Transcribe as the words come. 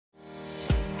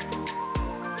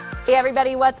Hey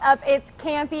everybody, what's up? It's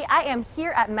Campy. I am here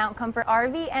at Mount Comfort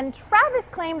RV and Travis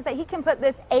claims that he can put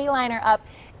this A-liner up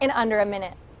in under a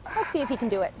minute. Let's see if he can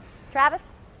do it.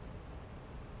 Travis?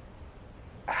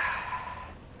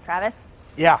 Travis?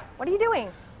 Yeah. What are you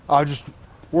doing? Just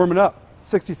warming up.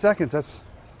 60 seconds, that's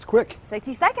quick.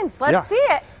 60 seconds, let's see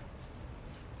it.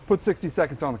 Put 60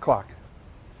 seconds on the clock.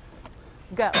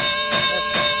 Go.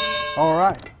 All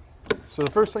right. So the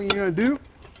first thing you're gonna do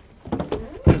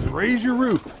is raise your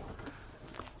roof.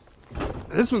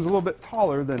 This one's a little bit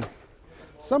taller than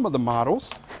some of the models,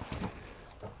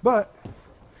 but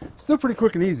still pretty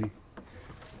quick and easy.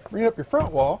 Bring up your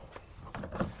front wall,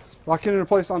 lock it into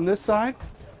place on this side,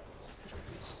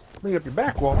 bring up your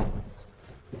back wall,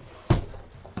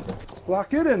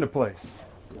 lock it into place.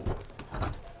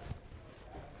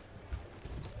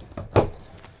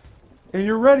 And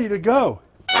you're ready to go.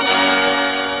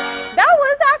 That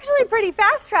was actually pretty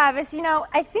fast, Travis. You know,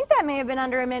 I think that may have been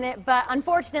under a minute, but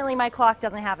unfortunately my clock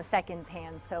doesn't have a seconds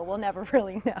hand, so we'll never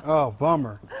really know. Oh,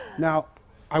 bummer. Now,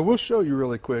 I will show you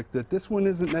really quick that this one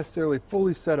isn't necessarily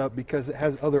fully set up because it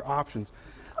has other options,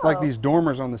 like these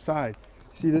dormers on the side.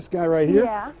 See this guy right here?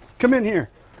 Yeah. Come in here.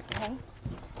 Okay.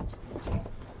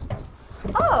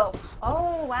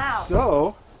 Oh wow.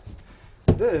 So,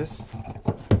 this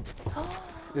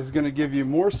is going to give you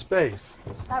more space.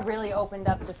 That really opened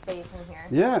up the space in here.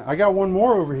 Yeah, I got one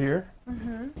more over here.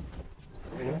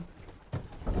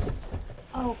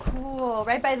 Oh, cool.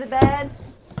 Right by the bed.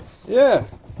 Yeah.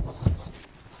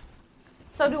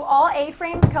 So do all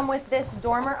A-frames come with this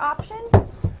dormer option?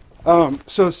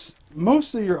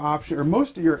 Most of your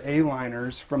most of your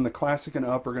A-liners from the Classic and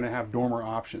up are going to have dormer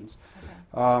options.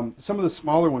 Okay. Some of the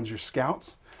smaller ones, your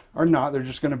Scouts, are not. They're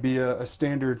just going to be a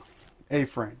standard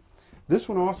A-frame. This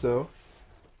one also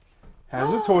has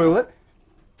a toilet.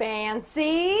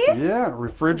 Fancy. Yeah,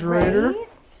 refrigerator. Great.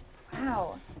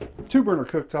 Wow. 2-burner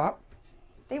cooktop.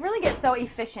 They really get so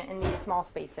efficient in these small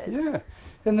spaces. Yeah,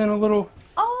 and then a little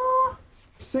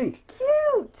sink.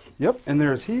 Cute. Yep, and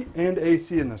there's heat and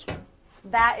AC in this one.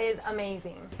 That is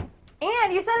amazing.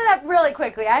 And you set it up really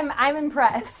quickly. I'm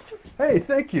impressed. Hey,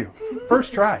 thank you.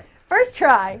 First try. First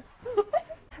try.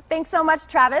 Thanks so much,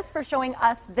 Travis, for showing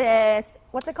us this,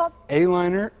 what's it called?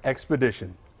 A-liner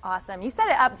Expedition. Awesome. You set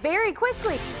it up very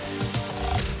quickly.